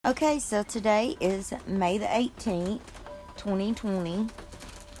Okay, so today is May the 18th, 2020,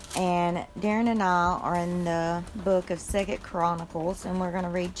 and Darren and I are in the book of 2nd Chronicles, and we're going to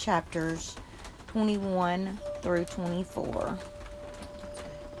read chapters 21 through 24.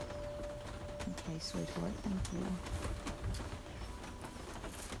 Okay, sweetheart, thank you.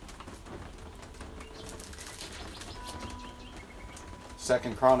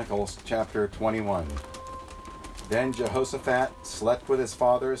 Second Chronicles chapter 21. Then Jehoshaphat slept with his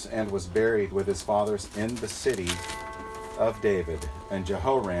fathers and was buried with his fathers in the city of David, and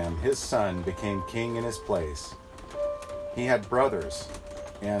Jehoram his son became king in his place. He had brothers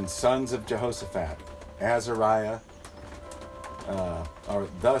and sons of Jehoshaphat, Azariah, or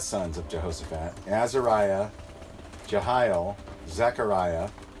the sons of Jehoshaphat, Azariah, Jehiel, Zechariah,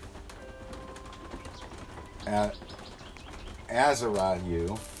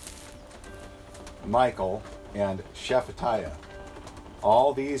 Azariah, Michael, and Shephatiah.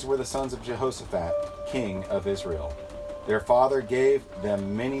 All these were the sons of Jehoshaphat, king of Israel. Their father gave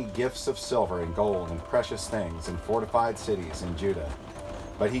them many gifts of silver and gold and precious things and fortified cities in Judah.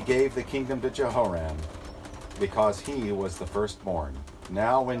 But he gave the kingdom to Jehoram because he was the firstborn.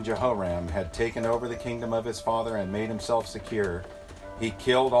 Now when Jehoram had taken over the kingdom of his father and made himself secure, he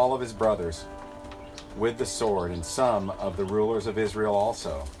killed all of his brothers with the sword and some of the rulers of Israel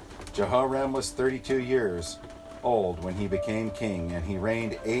also. Jehoram was 32 years old when he became king, and he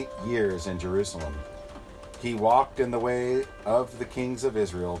reigned 8 years in Jerusalem. He walked in the way of the kings of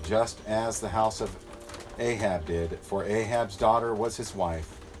Israel, just as the house of Ahab did, for Ahab's daughter was his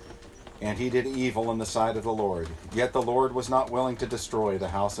wife. And he did evil in the sight of the Lord. Yet the Lord was not willing to destroy the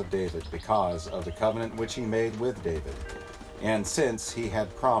house of David because of the covenant which he made with David, and since he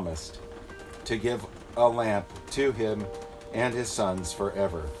had promised to give a lamp to him and his sons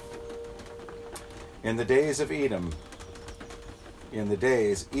forever. In the days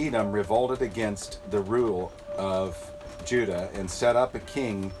Edom revolted against the rule of Judah and set up a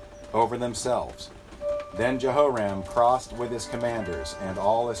king over themselves. Then Jehoram crossed with his commanders and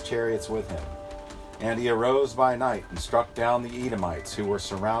all his chariots with him. And he arose by night and struck down the Edomites who were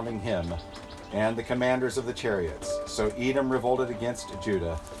surrounding him and the commanders of the chariots. So Edom revolted against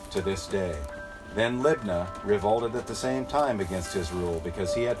Judah to this day. Then Libnah revolted at the same time against his rule,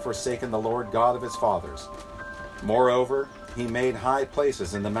 because he had forsaken the Lord God of his fathers. Moreover, he made high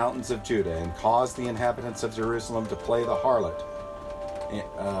places in the mountains of Judah, and caused the inhabitants of Jerusalem to play the harlot,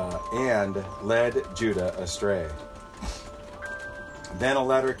 and led Judah astray. Then a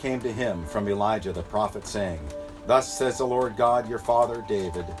letter came to him from Elijah the prophet, saying, Thus says the Lord God, your father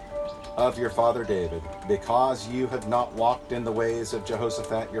David, because you have not walked in the ways of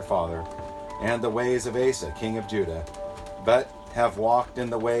Jehoshaphat your father, and the ways of Asa, king of Judah, but have walked in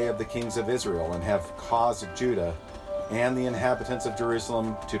the way of the kings of Israel, and have caused Judah and the inhabitants of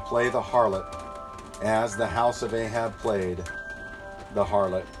Jerusalem to play the harlot, as the house of Ahab played the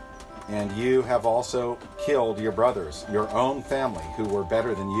harlot. And you have also killed your brothers, your own family, who were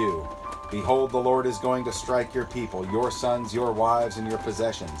better than you. Behold, the Lord is going to strike your people, your sons, your wives, and your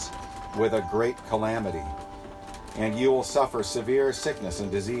possessions, with a great calamity. And you will suffer severe sickness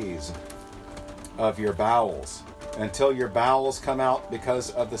and disease of your bowels, until your bowels come out because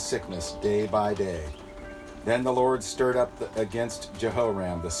of the sickness day by day. Then the Lord stirred up against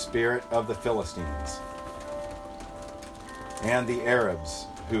Jehoram the spirit of the Philistines and the Arabs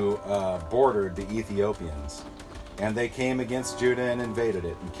who bordered the Ethiopians. And they came against Judah and invaded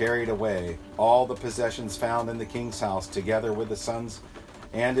it, and carried away all the possessions found in the king's house, together with the sons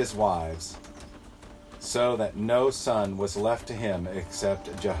and his wives, so that no son was left to him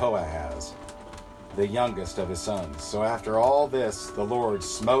except Jehoahaz, the youngest of his sons. So after all this, the Lord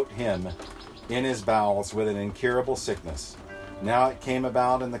smote him in his bowels with an incurable sickness. Now it came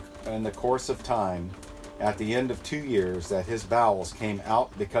about in the course of time, at the end of 2 years, that his bowels came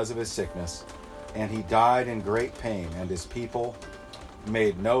out because of his sickness, and he died in great pain, and his people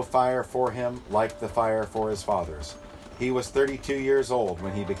made no fire for him like the fire for his fathers. He was 32 years old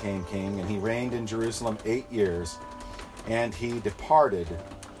when he became king, and he reigned in Jerusalem 8 years, and he departed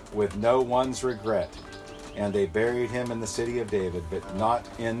with no one's regret, and they buried him in the city of David, but not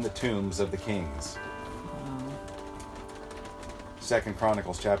in the tombs of the kings. 2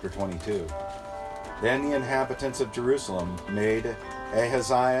 Chronicles chapter 22. Then the inhabitants of Jerusalem made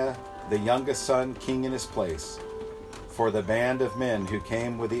Ahaziah the youngest son king in his place, for the band of men who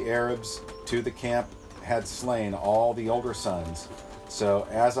came with the Arabs to the camp had slain all the older sons. So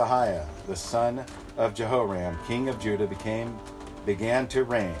Ahaziah the son of Jehoram king of Judah began to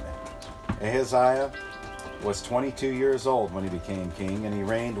reign. Ahaziah was 22 years old when he became king, and he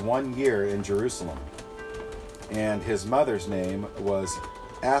reigned 1 year in Jerusalem. And his mother's name was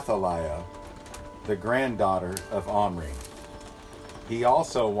Athaliah, the granddaughter of Omri. He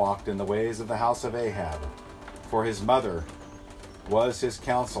also walked in the ways of the house of Ahab, for his mother was his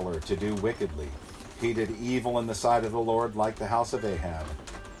counselor to do wickedly. He did evil in the sight of the Lord like the house of Ahab,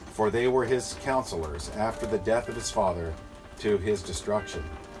 for they were his counselors after the death of his father to his destruction.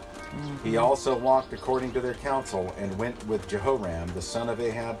 He also walked according to their counsel and went with Jehoram, the son of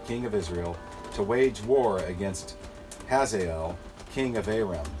Ahab, king of Israel, to wage war against Hazael, king of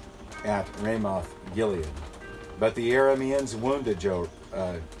Aram, at Ramoth Gilead. But the Arameans wounded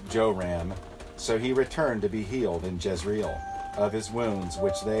Joram, so he returned to be healed in Jezreel of his wounds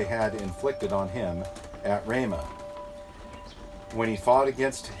which they had inflicted on him at Ramah. When he fought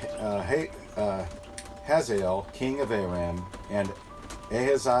against Hazael, king of Aram, and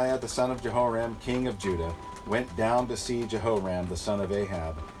Ahaziah, the son of Jehoram, king of Judah, went down to see Jehoram, the son of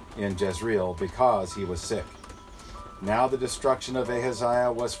Ahab, in Jezreel, because he was sick. Now the destruction of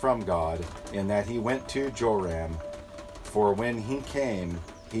Ahaziah was from God, in that he went to Joram, for when he came,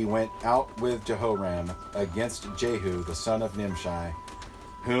 he went out with Jehoram against Jehu, the son of Nimshi,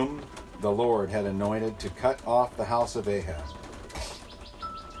 whom the Lord had anointed to cut off the house of Ahab.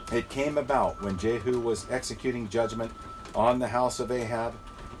 It came about when Jehu was executing judgment on the house of Ahab,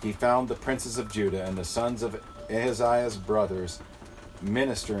 he found the princes of Judah and the sons of Ahaziah's brothers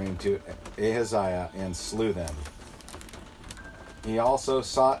ministering to Ahaziah and slew them. He also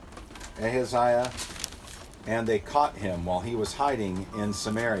sought Ahaziah, and they caught him while he was hiding in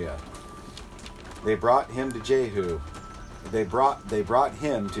Samaria. They brought him to Jehu. They brought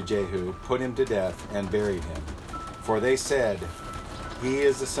him to Jehu, put him to death, and buried him. For they said, "He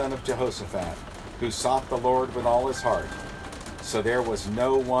is the son of Jehoshaphat, who sought the Lord with all his heart." So there was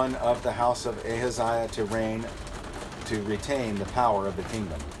no one of the house of Ahaziah to retain the power of the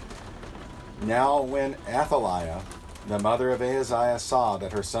kingdom. Now when Athaliah, the mother of Ahaziah, saw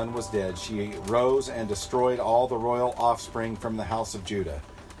that her son was dead, she rose and destroyed all the royal offspring from the house of Judah.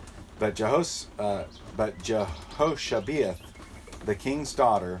 But Jehoshabeath, the king's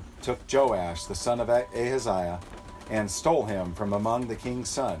daughter, took Joash, the son of Ahaziah, and stole him from among the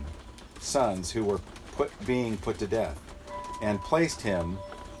king's sons who were being put to death, and placed him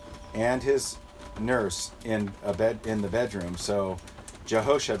and his nurse in the bedroom. So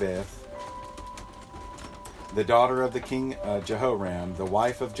Jehoshabeath, the daughter of the king Jehoram, the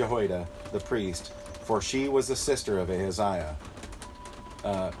wife of Jehoiada the priest, for she was the sister of Ahaziah,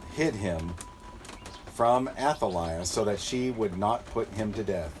 hid him from Athaliah so that she would not put him to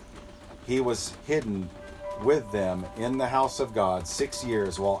death. He was hidden with them in the house of God 6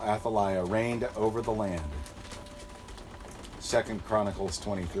 years while Athaliah reigned over the land. 2 Chronicles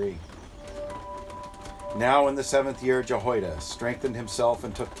 23. Now in the 7th year Jehoiada strengthened himself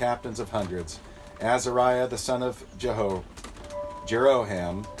and took captains of hundreds: Azariah the son of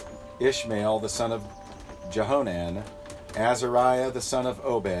Jeroham, Ishmael the son of Jehonan, Azariah the son of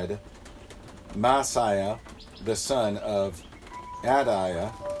Obed, Maaseiah the son of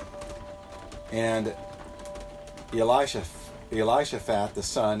Adiah, and Elishaphat the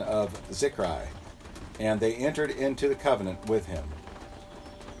son of Zichri, and they entered into the covenant with him.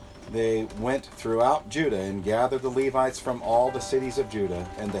 They went throughout Judah and gathered the Levites from all the cities of Judah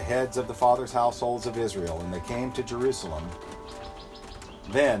and the heads of the fathers' households of Israel, and they came to Jerusalem.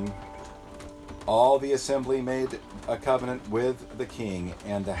 Then all the assembly made a covenant with the king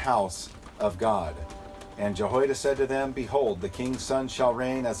and the house of God. And Jehoiada said to them, "Behold, the king's son shall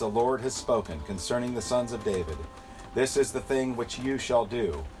reign as the Lord has spoken concerning the sons of David. This is the thing which you shall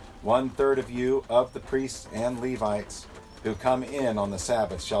do. 1/3 of you, of the priests and Levites who come in on the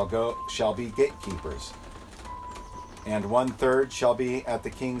Sabbath, shall be gatekeepers, and 1/3 shall be at the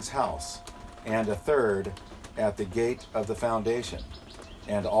king's house, and 1/3 at the gate of the foundation.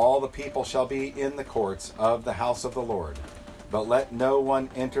 And all the people shall be in the courts of the house of the Lord. But let no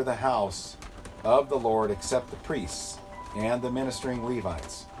one enter the house of the Lord except the priests and the ministering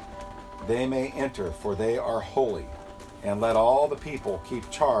Levites. They may enter, for they are holy. And let all the people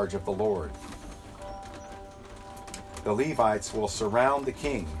keep charge of the Lord. The Levites will surround the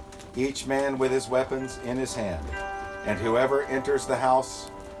king, each man with his weapons in his hand. And whoever enters the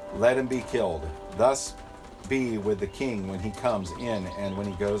house, let him be killed. Thus be with the king when he comes in and when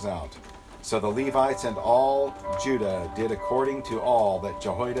he goes out." So the Levites and all Judah did according to all that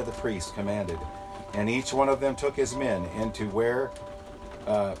Jehoiada the priest commanded. And each one of them took his men who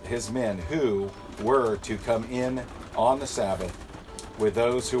were to come in on the Sabbath with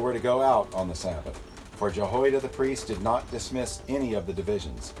those who were to go out on the Sabbath. For Jehoiada the priest did not dismiss any of the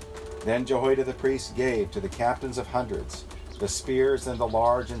divisions. Then Jehoiada the priest gave to the captains of hundreds the spears and the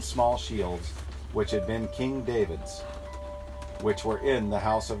large and small shields which had been King David's. which were in the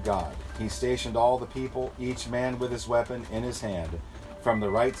house of God. He stationed all the people, each man with his weapon in his hand, from the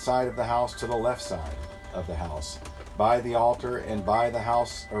right side of the house to the left side of the house, by the altar and by the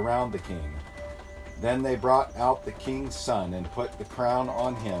house around the king. Then they brought out the king's son and put the crown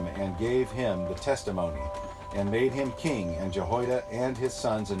on him and gave him the testimony and made him king. And Jehoiada and his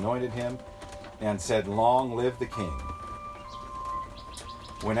sons anointed him and said, "Long live the king."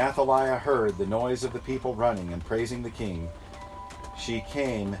 When Athaliah heard the noise of the people running and praising the king, she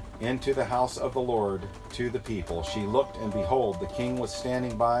came into the house of the Lord to the people. She looked, and behold, the king was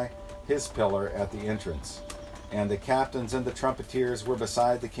standing by his pillar at the entrance, and the captains and the trumpeters were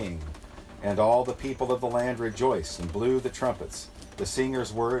beside the king. And all the people of the land rejoiced and blew the trumpets. The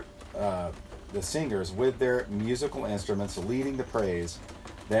singers with their musical instruments leading the praise.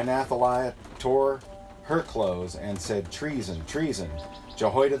 Then Athaliah tore her clothes and said, "Treason, treason."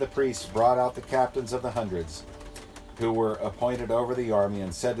 Jehoiada the priest brought out the captains of the hundreds who were appointed over the army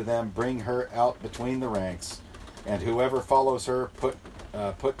and said to them, "Bring her out between the ranks, and whoever follows her put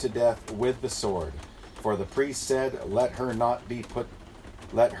to death with the sword." For the priest said, let her not be put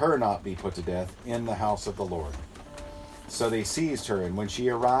to death in the house of the Lord. So they seized her, and when she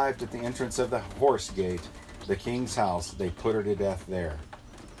arrived at the entrance of the horse gate, the king's house, they put her to death there.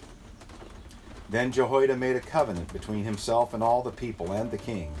 Then Jehoiada made a covenant between himself and all the people and the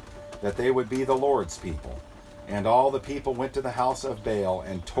king, that they would be the Lord's people. And all the people went to the house of Baal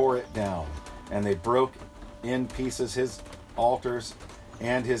and tore it down, and they broke in pieces his altars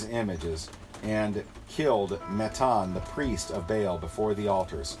and his images, and killed Mattan, the priest of Baal, before the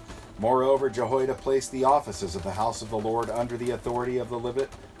altars. Moreover, Jehoiada placed the offices of the house of the Lord under the authority of the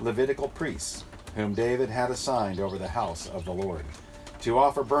Levitical priests, whom David had assigned over the house of the Lord, to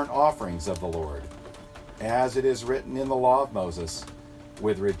offer burnt offerings of the Lord, as it is written in the law of Moses,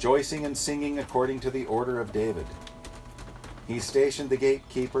 with rejoicing and singing according to the order of David. He stationed the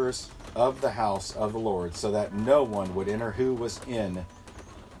gatekeepers of the house of the Lord, so that no one would enter who was in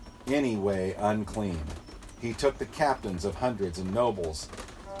any way unclean. He took the captains of hundreds and nobles,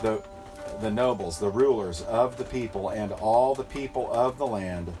 the rulers of the people, and all the people of the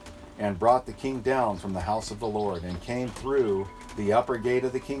land, and brought the king down from the house of the Lord, and came through the upper gate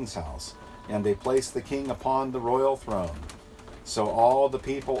of the king's house, and they placed the king upon the royal throne. So all the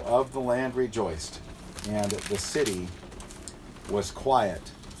people of the land rejoiced, and the city was quiet,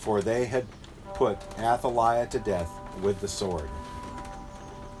 for they had put Athaliah to death with the sword.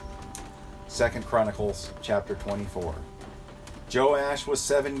 2 Chronicles chapter 24. Joash was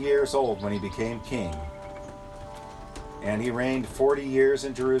 7 years old when he became king, and he reigned 40 years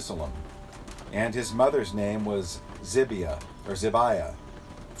in Jerusalem. And his mother's name was Zibiah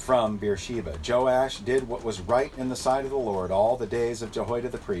from Beersheba. Joash did what was right in the sight of the Lord all the days of Jehoiada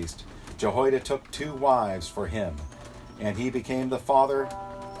the priest. Jehoiada took 2 wives for him, and he became the father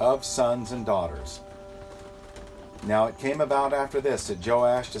of sons and daughters. Now it came about after this that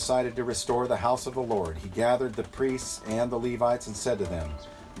Joash decided to restore the house of the Lord. He gathered the priests and the Levites and said to them,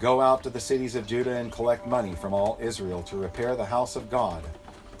 "Go out to the cities of Judah and collect money from all Israel to repair the house of God,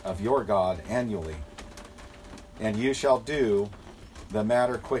 of your God, annually. And you shall do the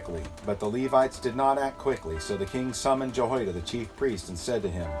matter quickly." But the Levites did not act quickly. So the king summoned Jehoiada the chief priest and said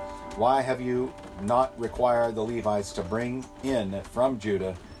to him, "Why have you not required the Levites to bring in from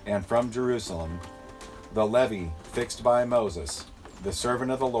Judah and from Jerusalem the levy fixed by Moses, the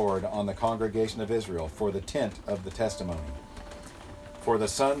servant of the Lord, on the congregation of Israel, for the tent of the testimony? For the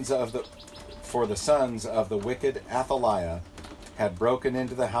sons of the wicked Athaliah had broken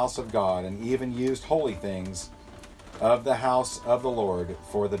into the house of God, and even used holy things of the house of the Lord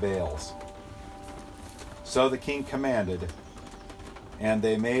for the Baals." So the king commanded, and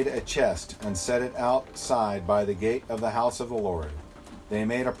they made a chest and set it outside by the gate of the house of the Lord. They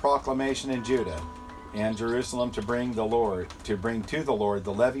made a proclamation in Judah and Jerusalem to bring to the Lord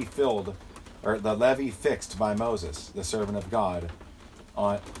the levy fixed by Moses, the servant of God,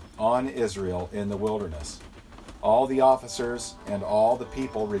 on Israel in the wilderness. All the officers and all the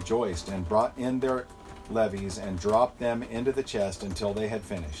people rejoiced and brought in their levies and dropped them into the chest until they had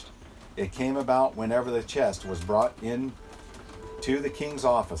finished. It came about whenever the chest was brought in to the king's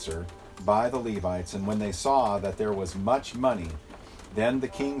officer by the Levites, and when they saw that there was much money, then the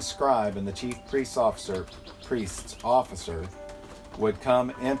king's scribe and the chief priest's officer would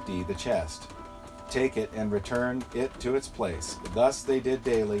come empty the chest, take it, and return it to its place. Thus they did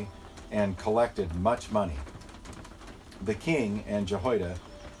daily and collected much money. The king and Jehoiada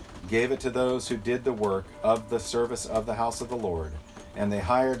gave it to those who did the work of the service of the house of the Lord, and they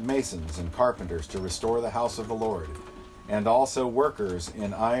hired masons and carpenters to restore the house of the Lord, and also workers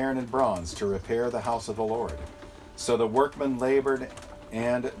in iron and bronze to repair the house of the Lord. So the workmen labored,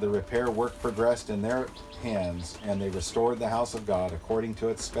 and the repair work progressed in their hands, and they restored the house of God according to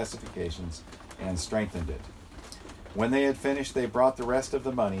its specifications and strengthened it. When they had finished, they brought the rest of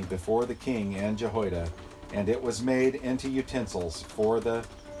the money before the king and Jehoiada, and it was made into utensils for the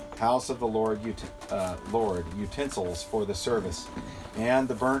house of the Lord, utensils for the service, and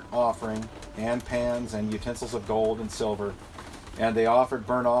the burnt offering, and pans, and utensils of gold and silver. And they offered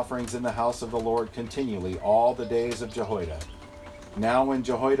burnt offerings in the house of the Lord continually all the days of Jehoiada. Now when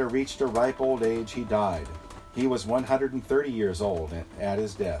Jehoiada reached a ripe old age, he died. He was 130 years old at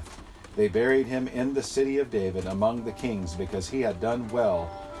his death. They buried him in the city of David among the kings, because he had done well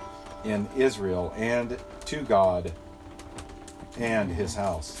in Israel and to God and his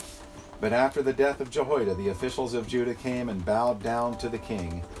house. But after the death of Jehoiada, the officials of Judah came and bowed down to the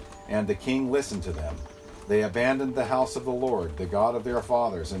king, and the king listened to them. They abandoned the house of the Lord, the God of their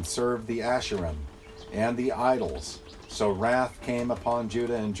fathers, and served the Asherim and the idols. So wrath came upon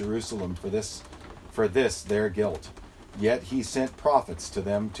Judah and Jerusalem for this their guilt. Yet he sent prophets to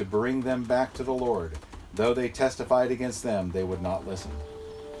them to bring them back to the Lord. Though they testified against them, they would not listen.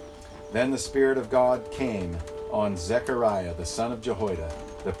 Then the Spirit of God came on Zechariah, the son of Jehoiada,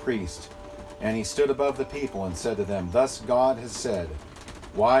 the priest, and he stood above the people and said to them, Thus God has said,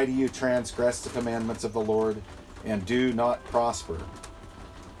 Why do you transgress the commandments of the Lord and do not prosper?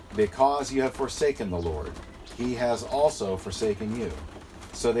 Because you have forsaken the Lord, he has also forsaken you.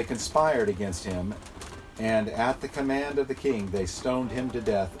 So they conspired against him, and at the command of the king they stoned him to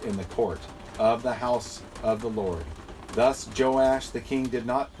death in the court of the house of the Lord. Thus Joash the king did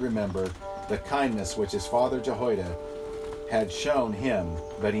not remember the kindness which his father Jehoiada had shown him,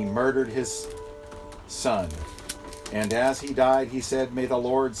 but he murdered his son. And as he died, he said, May the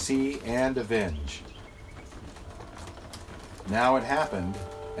Lord see and avenge. Now it happened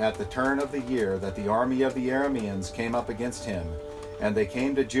at the turn of the year that the army of the Arameans came up against him, and they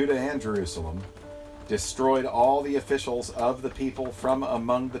came to Judah and Jerusalem, destroyed all the officials of the people from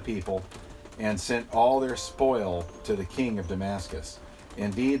among the people, and sent all their spoil to the king of Damascus.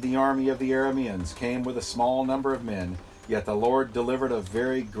 Indeed, the army of the Arameans came with a small number of men, yet the Lord delivered a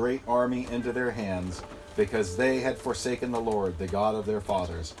very great army into their hands, because they had forsaken the Lord, the God of their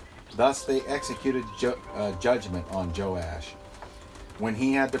fathers. Thus they executed judgment on Joash, when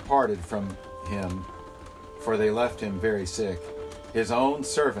he had departed from him, for they left him very sick. His own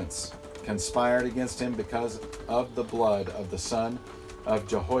servants conspired against him because of the blood of the son of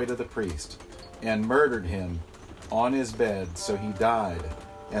Jehoiada the priest, and murdered him on his bed, so he died.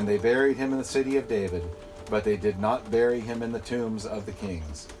 And they buried him in the city of David, but they did not bury him in the tombs of the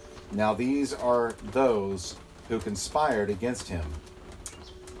kings. Now these are those who conspired against him: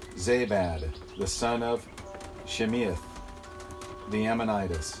 Zabad, the son of Shemeith, the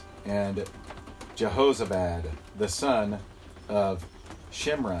Ammonitess, and Jehozabad, the son of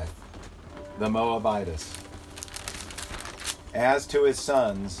Shimrith, the Moabitess. As to his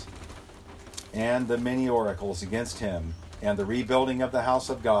sons and the many oracles against him, and the rebuilding of the house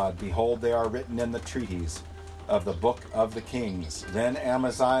of God, behold, they are written in the treaties of the book of the kings. Then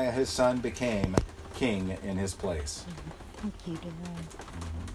Amaziah his son became king in his place. Thank you, Darren.